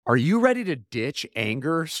Are you ready to ditch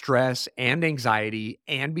anger, stress, and anxiety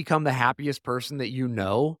and become the happiest person that you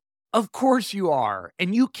know? Of course you are,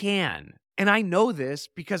 and you can. And I know this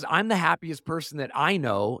because I'm the happiest person that I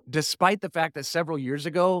know, despite the fact that several years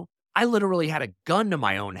ago, I literally had a gun to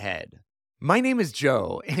my own head. My name is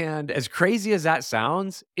Joe, and as crazy as that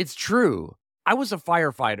sounds, it's true. I was a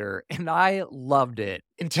firefighter and I loved it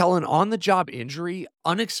until an on the job injury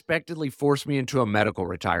unexpectedly forced me into a medical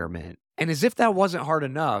retirement. And as if that wasn't hard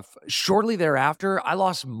enough, shortly thereafter, I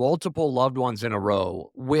lost multiple loved ones in a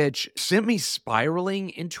row, which sent me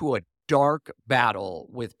spiraling into a dark battle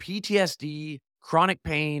with PTSD, chronic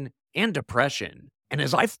pain, and depression. And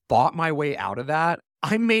as I fought my way out of that,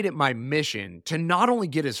 I made it my mission to not only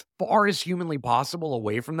get as far as humanly possible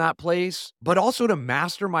away from that place, but also to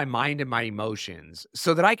master my mind and my emotions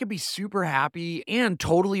so that I could be super happy and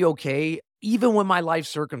totally okay, even when my life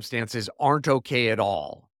circumstances aren't okay at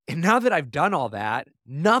all. And now that I've done all that,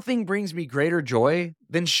 nothing brings me greater joy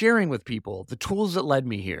than sharing with people the tools that led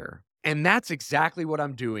me here. And that's exactly what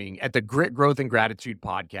I'm doing at the Grit, Growth, and Gratitude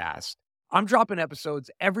podcast. I'm dropping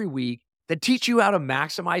episodes every week that teach you how to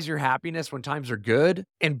maximize your happiness when times are good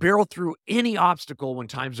and barrel through any obstacle when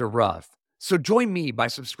times are rough. So join me by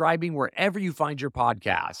subscribing wherever you find your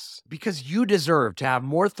podcasts because you deserve to have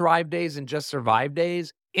more thrive days than just survive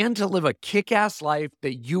days and to live a kick-ass life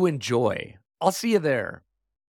that you enjoy. I'll see you there.